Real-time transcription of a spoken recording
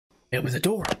It was a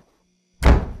door.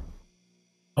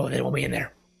 Oh, they don't want me in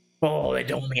there. Oh, they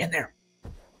don't want me in there.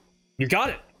 You got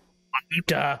it.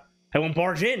 I won't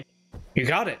barge in. You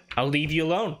got it. I'll leave you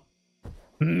alone.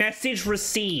 Message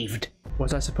received.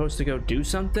 Was I supposed to go do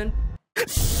something?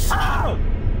 Oh!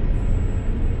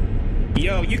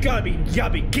 Yo, you gotta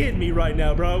be kidding me right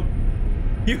now, bro.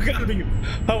 You gotta be.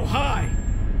 Oh, hi.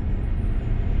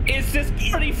 Is this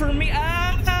party for me?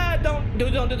 Don't do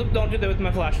that with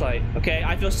my flashlight. Okay,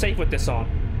 I feel safe with this on.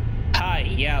 Hi,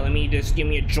 yeah, let me just give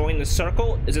me a join the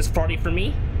circle. Is this party for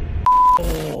me?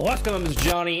 Oh, what's going on, this is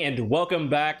Johnny, and welcome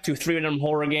back to 3 Random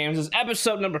Horror Games. This is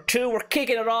episode number 2. We're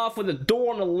kicking it off with a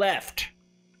door on the left.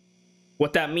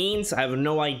 What that means, I have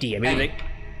no idea. Maybe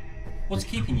what's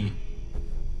keeping you?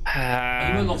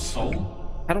 Are you a lost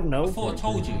soul? I don't know. I thought I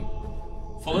told you.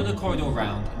 Follow the corridor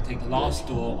around and take the last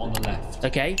door on the left.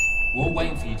 Okay. We're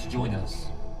waiting for you to join us.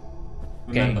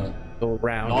 Remember, okay. Go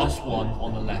around. Last one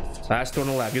on the left. Last door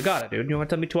on the left. You got it, dude. You want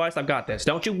to tell me twice? I've got this.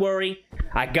 Don't you worry.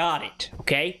 I got it.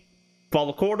 Okay? Follow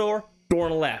the corridor. Door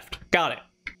on the left. Got it.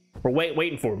 We're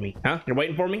waiting for me. Huh? You're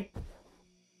waiting for me?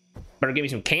 Better give me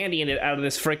some candy out of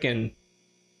this freaking...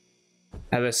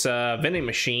 out of this vending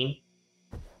machine.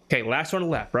 Okay, last one on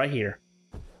the left. Right here.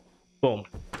 Boom.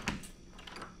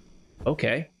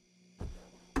 Okay.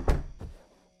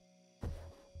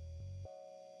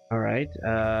 Alright.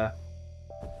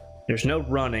 There's no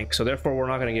running, so therefore we're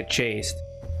not going to get chased.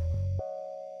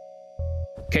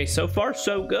 Okay, so far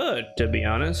so good, to be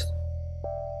honest.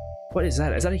 What is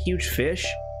that? Is that a huge fish?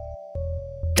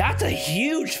 That's a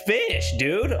huge fish,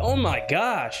 dude! Oh my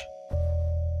gosh!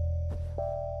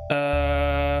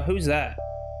 Who's that?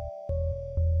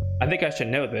 I think I should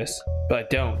know this, but I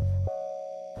don't.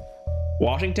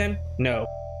 Washington? No.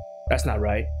 That's not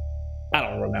right. I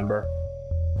don't remember.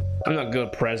 I'm not good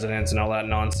at presidents and all that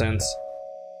nonsense.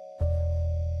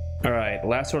 Alright,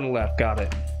 last one on the left, got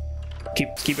it.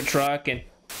 Keep it trucking.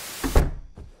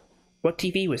 What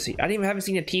TV was he? I haven't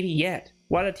seen a TV yet.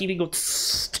 Why did the TV go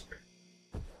tssst?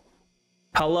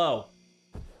 Hello?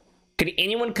 Can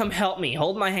anyone come help me?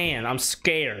 Hold my hand, I'm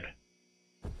scared.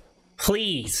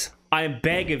 Please, I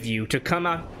beg of you to come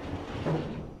out.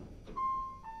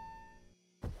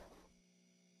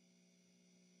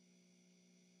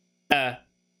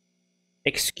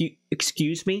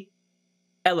 Excuse me?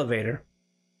 Elevator.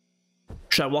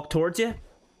 Should I walk towards you?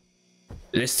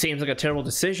 This seems like a terrible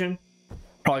decision.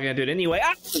 Probably gonna do it anyway.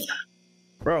 Ah!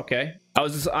 We're okay. I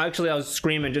was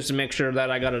screaming just to make sure that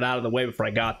I got it out of the way before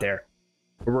I got there.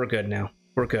 But we're good now.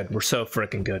 We're good. We're so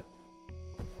freaking good.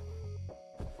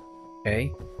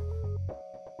 Okay.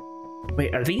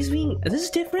 Wait, are these being... is this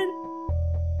different?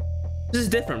 This is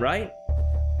different, right?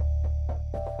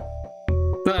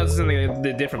 No, this is something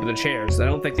different with the chairs. I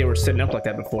don't think they were sitting up like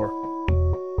that before.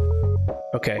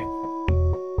 Okay.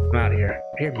 I'm out of here.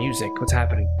 I hear music. What's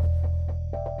happening?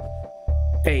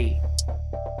 Hey.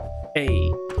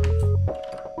 Hey.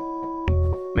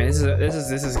 Man, this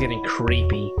is getting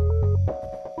creepy.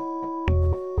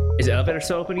 Is the elevator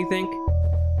still open, you think?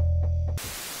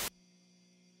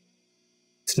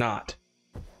 It's not.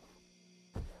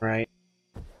 Right?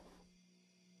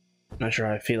 Not sure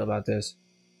how I feel about this.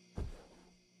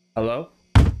 Hello?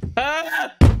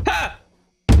 Ah! Ah!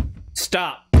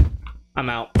 Stop. I'm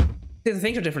out. See, the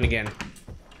things are different again.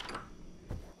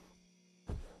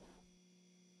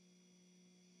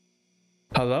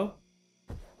 Hello?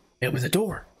 It was a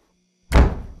door.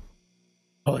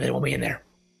 Oh, they don't want me in there.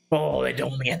 Oh, they don't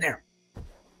want me in there.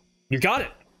 You got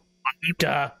it.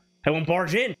 I won't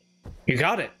barge in. You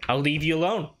got it. I'll leave you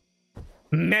alone.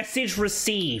 Message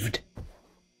received.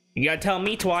 You gotta tell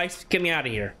me twice. Get me out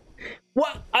of here.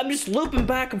 What? I'm just looping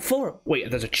back and forth. Wait,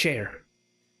 there's a chair.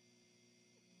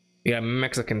 You got a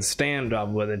Mexican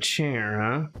standoff with a chair,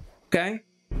 huh? Okay.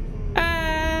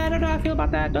 I don't know how I feel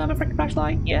about that. Do I have a freaking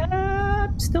flashlight? Yeah,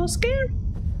 I'm still scared.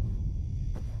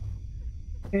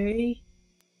 Okay.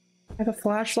 Have a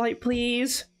flashlight,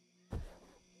 please.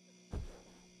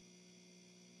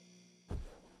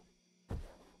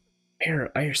 I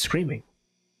hear screaming.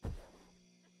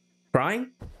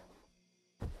 Crying?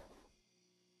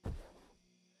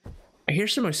 I hear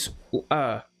someone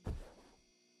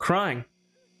crying.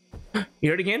 You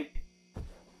heard it again?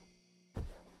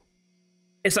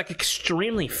 It's like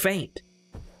extremely faint.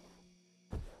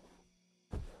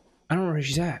 I don't know where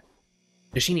she's at.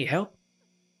 Does she need help?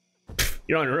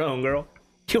 You're on your own, girl.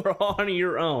 You're on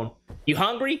your own. You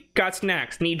hungry? Got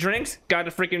snacks. Need drinks? Got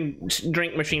a freaking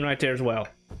drink machine right there as well.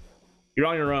 You're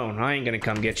on your own. I ain't gonna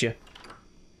come get you.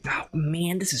 Oh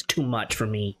man, this is too much for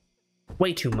me.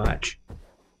 Way too much.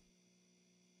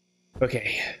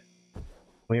 Okay.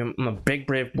 I'm a big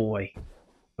brave boy.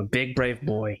 I'm a big brave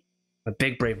boy. A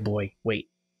big brave boy. Wait,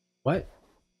 what?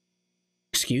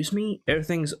 Excuse me?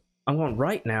 I'm going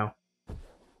right now.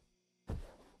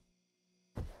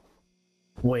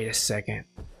 Wait a second.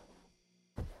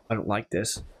 I don't like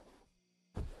this.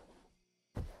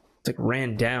 It's like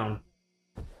ran down.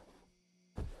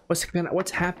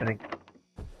 What's happening?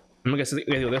 I'm gonna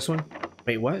go this one.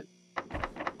 Wait, what?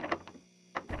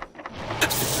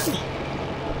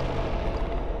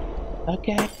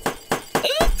 Okay.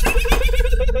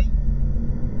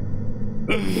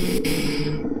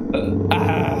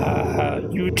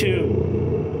 You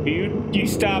too. You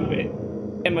stop it.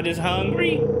 Am I just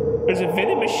hungry? There's a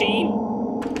vending machine.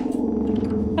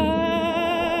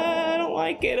 I don't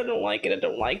like it. I don't like it. I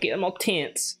don't like it. I'm all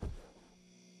tense.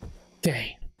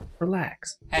 Okay,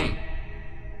 relax. Hey,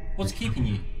 what's keeping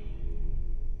you?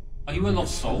 Are you a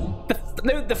lost soul? The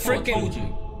freaking. I told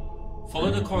you. Follow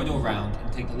the corridor round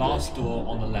and take the last door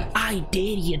on the left. I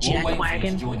did, you We'll wait for you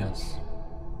jackwagon. to join us.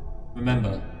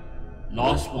 Remember,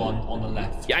 last one on the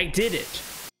left. Yeah, I did it.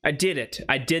 I did it.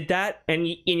 I did that, and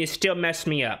you still messed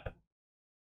me up.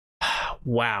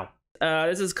 Wow.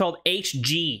 This is called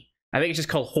HG. I think it's just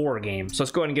called horror game. So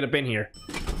let's go ahead and get up in here.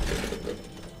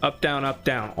 Up, down, up,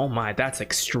 down. Oh my, that's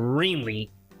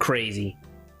extremely crazy.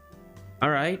 All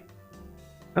right.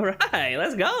 All right,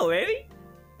 let's go, baby.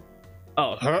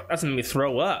 Oh, that's gonna make me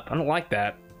throw up. I don't like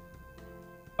that.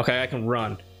 Okay, I can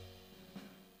run.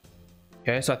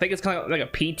 Okay, so I think it's kind of like a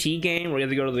PT game where you have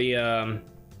to go to the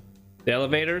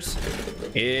elevators.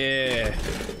 Yeah.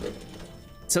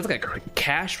 Sounds like a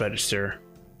cash register.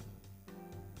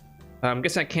 I'm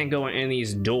guessing I can't go in any of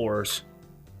these doors.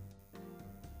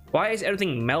 Why is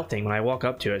everything melting when I walk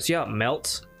up to it? See how it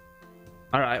melts?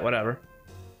 Alright, whatever.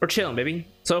 We're chilling, baby.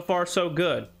 So far, so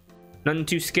good. Nothing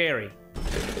too scary.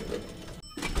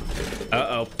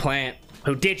 Uh-oh, plant.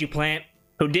 Who did you, plant?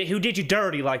 Who did you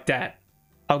dirty like that?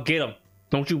 I'll get him.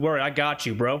 Don't you worry, I got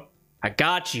you, bro. I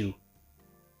got you.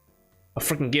 I'll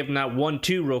freaking give him that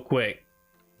 1-2 real quick.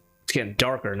 It's getting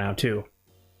darker now, too.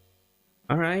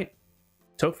 Alright.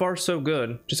 So far, so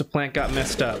good. Just a plant got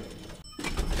messed up.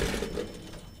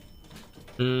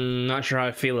 Not sure how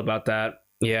I feel about that.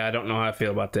 Yeah, I don't know how I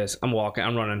feel about this. I'm walking.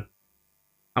 I'm running.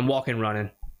 I'm walking,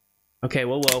 running. Okay,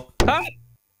 whoa. Ah!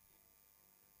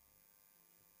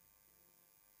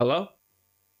 Hello?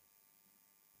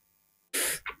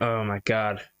 Oh my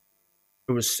god.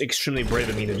 It was extremely brave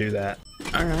of me to do that.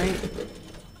 Alright.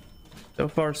 So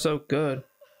far, so good.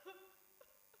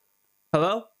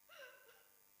 Hello?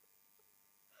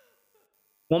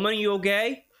 Woman, you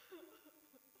okay?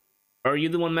 Or are you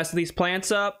the one messing these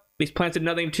plants up? These plants did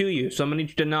nothing to you, so I'm gonna need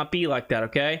you to not be like that,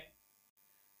 okay?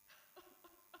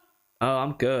 Oh,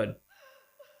 I'm good.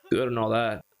 Good and all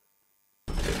that.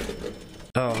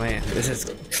 Oh man, this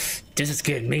is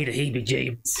getting me to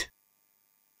heebie-jeebies.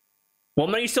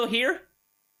 Woman, are you still here?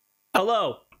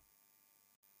 Hello?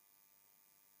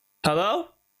 Hello?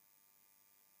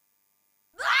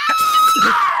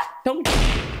 Don't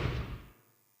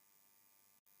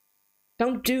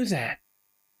do that.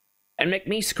 And make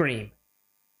me scream.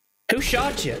 Who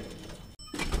shot you?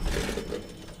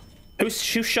 Who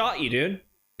shot you, dude?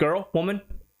 Girl? Woman?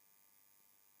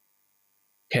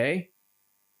 Okay.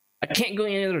 I can't go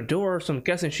in any other door, so I'm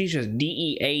guessing she's just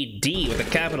D-E-A-D with a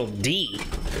capital D.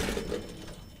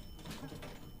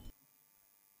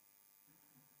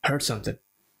 Heard something.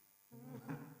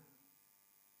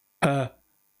 Hi.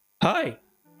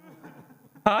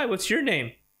 Hi, what's your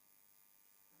name?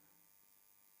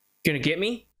 Gonna get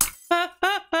me?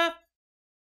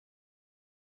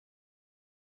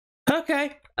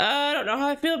 Okay. I don't know how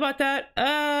I feel about that.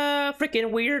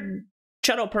 Freaking weird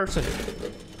shadow person.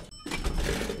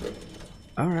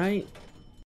 Alright.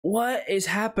 What is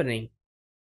happening?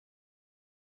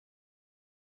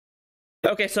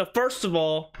 Okay, so first of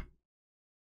all,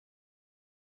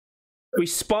 we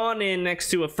spawn in next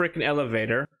to a freaking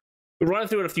elevator. We run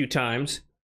through it a few times.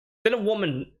 Then a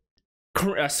woman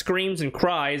screams and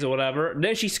cries or whatever.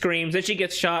 Then she screams, then she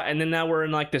gets shot, and then now we're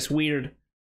in like this weird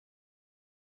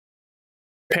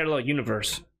parallel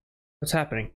universe. What's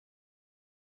happening?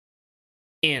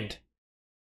 End.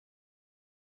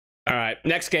 Alright,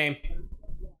 next game.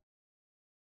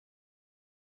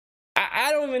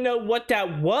 I don't even know what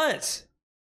that was,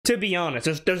 to be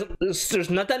honest. There's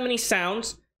not that many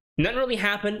sounds. Nothing really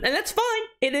happened, and that's fine.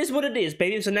 It is what it is,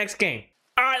 baby. It's the next game.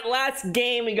 Alright, last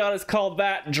game we got is called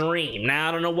That Dream. Now,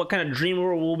 I don't know what kind of dream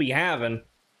we'll be having.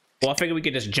 Well, I figured we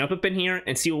could just jump up in here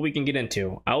and see what we can get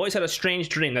into. I always had a strange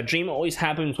dream. That dream always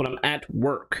happens when I'm at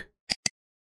work.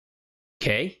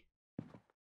 Okay.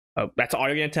 Oh, that's all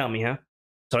you're gonna tell me, huh?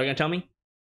 That's all you're gonna tell me?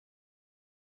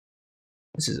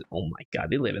 This is, oh my god,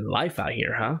 they live in life out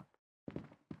here, huh?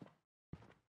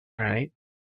 All right.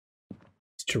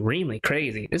 Extremely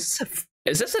crazy. Is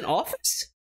this an office?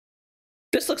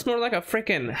 This looks more like a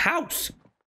freaking house.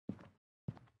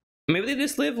 Maybe they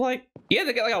just live like, yeah,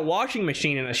 they got like a washing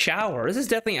machine and a shower. This is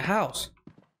definitely a house.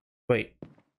 Wait.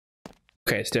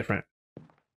 Okay, it's different.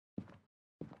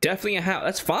 Definitely a house.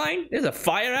 That's fine. It's a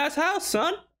fire-ass house,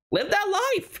 son. Live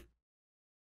that life.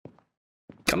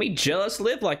 Got me jealous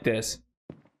live like this.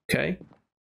 Okay.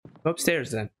 Go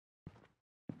upstairs then.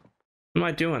 What am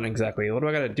I doing exactly? What do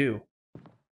I gotta do?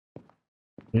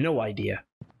 No idea.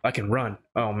 I can run.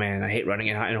 Oh man, I hate running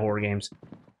in horror games.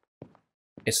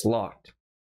 It's locked.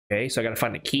 Okay, so I gotta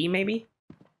find a key maybe?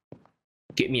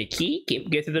 Get me a key,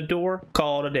 get to the door,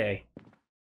 call it a day.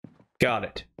 Got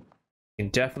it. Can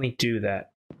definitely do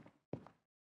that.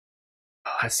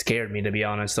 Oh, that scared me, to be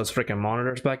honest. Those freaking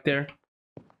monitors back there.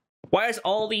 Why is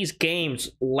all these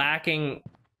games lacking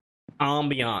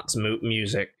ambiance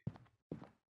music?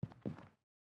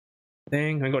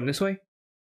 Thing. Am I going this way?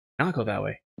 I'll go that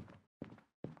way.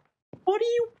 What do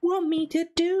you want me to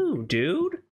do,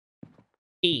 dude?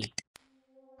 E.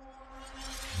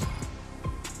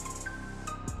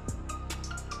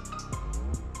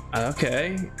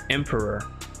 Okay. Emperor.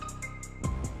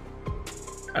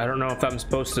 I don't know if I'm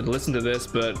supposed to listen to this,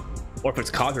 but... Or if it's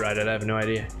copyrighted, I have no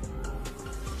idea.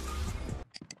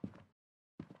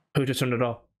 Who just turned it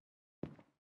off?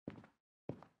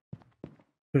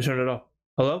 Who turned it off?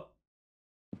 Hello?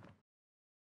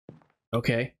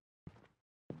 Okay.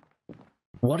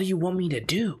 What do you want me to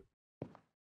do?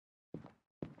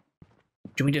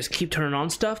 Do we just keep turning on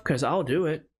stuff? Because I'll do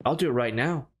it. I'll do it right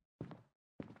now.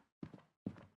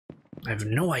 I have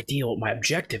no idea what my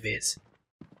objective is.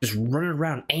 Just running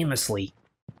around aimlessly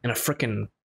in a freaking...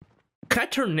 Can I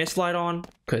turn this light on?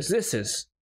 Because this is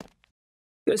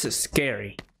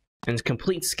scary. And it's a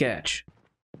complete sketch.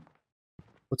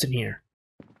 What's in here?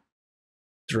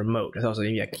 It's a remote. I thought it was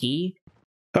maybe a key.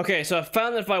 Okay, so I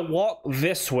found that if I walk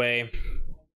this way,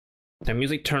 the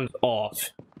music turns off.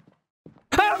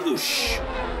 Whoosh!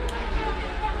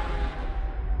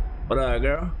 What up,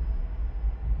 girl?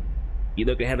 You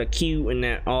looking hella cute in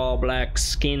that all black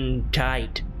skin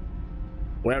tight.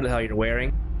 Whatever the hell you're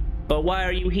wearing. But why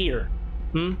are you here?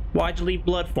 Why'd you leave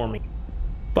blood for me?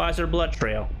 Why is there a blood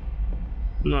trail?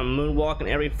 I'm moonwalking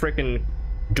every freaking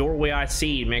doorway I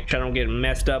see to make sure I don't get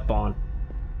messed up on.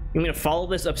 You want me to follow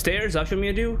this upstairs? That's what you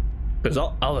want me to do? Because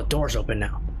all the doors open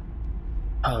now.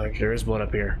 Oh, there is blood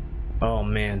up here. Oh,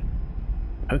 man.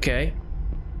 Okay.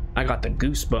 I got the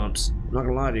goosebumps. I'm not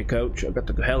gonna lie to you, coach. I got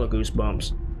the hella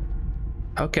goosebumps.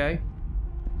 Okay.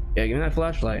 Yeah, give me that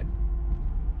flashlight.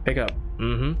 Pick up.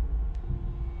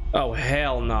 Oh,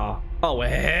 hell nah. Oh,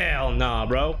 hell nah,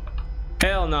 bro.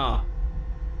 Hell nah.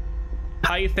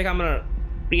 How you think I'm gonna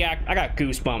react? I got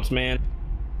goosebumps, man.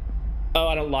 Oh,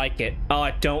 I don't like it. Oh,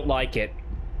 I don't like it.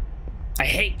 I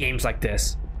hate games like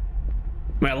this.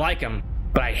 I mean, I like them,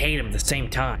 but I hate them at the same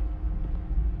time.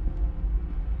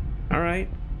 Alright.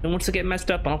 And once I get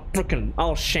messed up,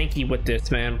 I'll shank you with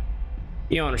this, man.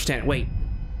 You don't understand. Wait.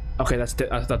 Okay, I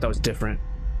thought that was different.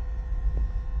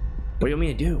 What do you want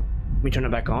me to do? Let me turn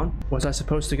it back on? Was I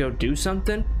supposed to go do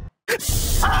something?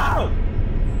 Oh!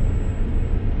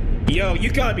 Yo, you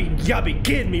gotta be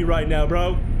kidding me right now,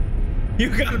 bro. You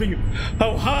gotta be,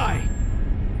 oh hi.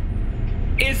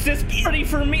 Is this party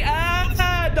for me?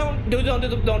 Don't do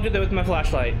that with my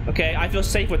flashlight. Okay, I feel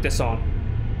safe with this on.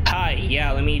 Hi,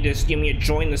 yeah, let me just give me a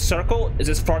join the circle. Is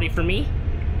this party for me?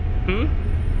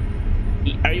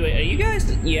 Are you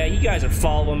guys? Yeah, you guys are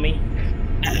following me.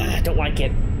 I don't like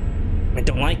it. I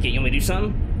don't like it. You want me to do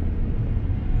something?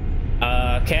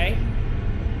 Okay.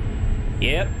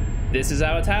 Yep. This is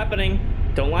how it's happening.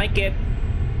 Don't like it.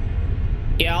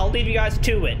 Yeah, I'll leave you guys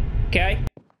to it. Okay?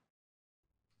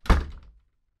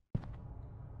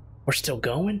 We're still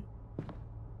going?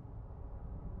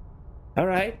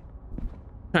 Alright.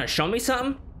 Trying to show me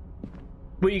something?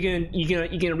 What, you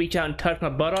gonna reach out and touch my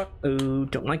buttock? Ooh,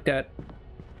 don't like that.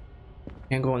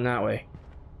 Can't go in that way.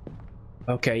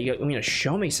 Okay, you want me to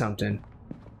show me something?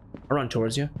 I'll run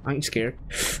towards you. I ain't scared.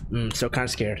 Still kind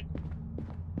of scared.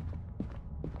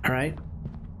 Alright.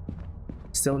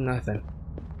 Still nothing.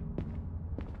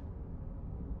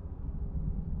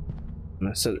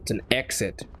 So it's an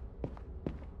exit.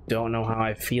 Don't know how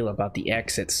I feel about the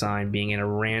exit sign being in a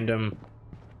random...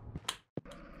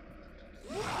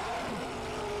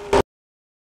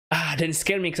 didn't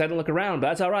scare me because I didn't look around, but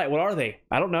that's alright. What are they?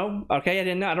 I don't know. Okay, I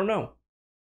don't know.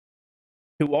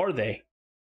 Who are they?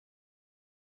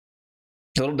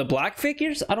 The black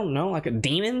figures? I don't know, like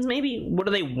demons maybe? What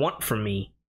do they want from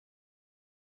me?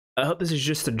 I hope this is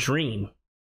just a dream.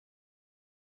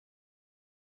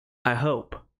 I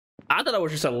hope. I thought it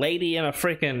was just a lady in a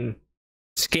freaking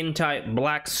skin type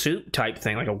black suit type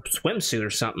thing, like a swimsuit or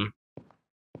something.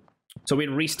 So we'd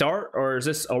restart, or is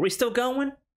this? Are we still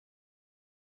going?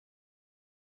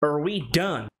 Or are we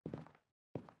done?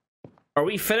 Are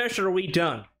we finished or are we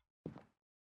done?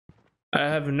 I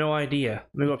have no idea.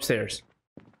 Let me go upstairs.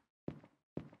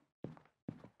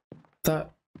 Are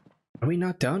we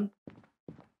not done?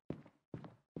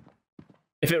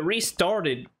 If it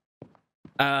restarted,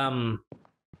 then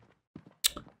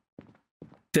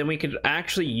we could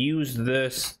actually use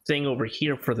this thing over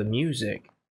here for the music.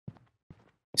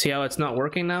 See how it's not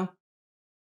working now?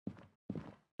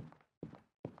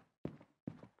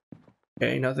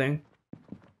 Okay, nothing.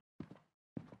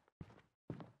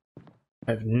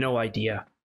 I have no idea.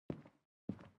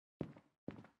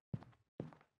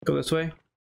 Go this way?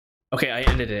 Okay, I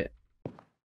ended it.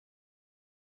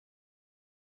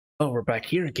 Oh, we're back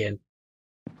here again.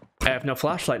 I have no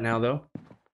flashlight now, though.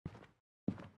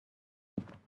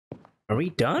 Are we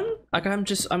done? Like,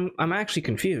 I'm actually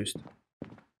confused.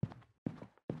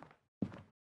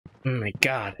 Oh my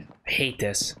god. I hate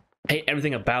this. I hate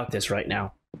everything about this right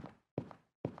now.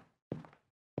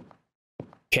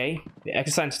 Okay, the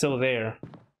exit sign's still there.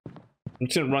 I'm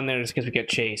just gonna run there just in case we get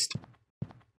chased.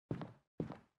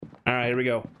 Alright, here we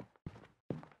go.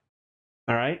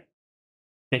 Alright.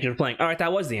 Thank you for playing. Alright,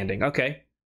 that was the ending. Okay.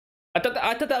 I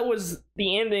thought that was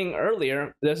the ending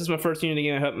earlier. This is my first Unity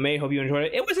game. I hope you enjoyed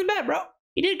it. It wasn't bad, bro.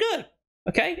 You did good.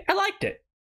 Okay? I liked it.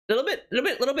 A little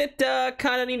bit,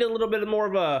 kind of needed a little bit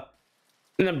more of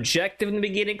an objective in the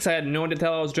beginning because I had no idea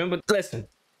what I was doing. But listen,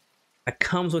 that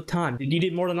comes with time. You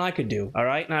did more than I could do, all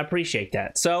right? And I appreciate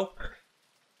that. So,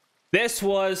 this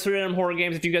was 3 Random Horror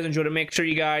Games. If you guys enjoyed it, make sure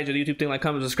you guys do the YouTube thing, like,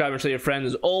 comment, subscribe, and tell your friends.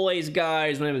 As always,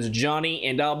 guys, my name is Johnny,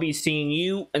 and I'll be seeing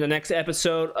you in the next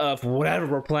episode of whatever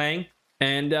we're playing.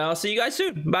 And I'll see you guys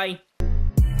soon. Bye.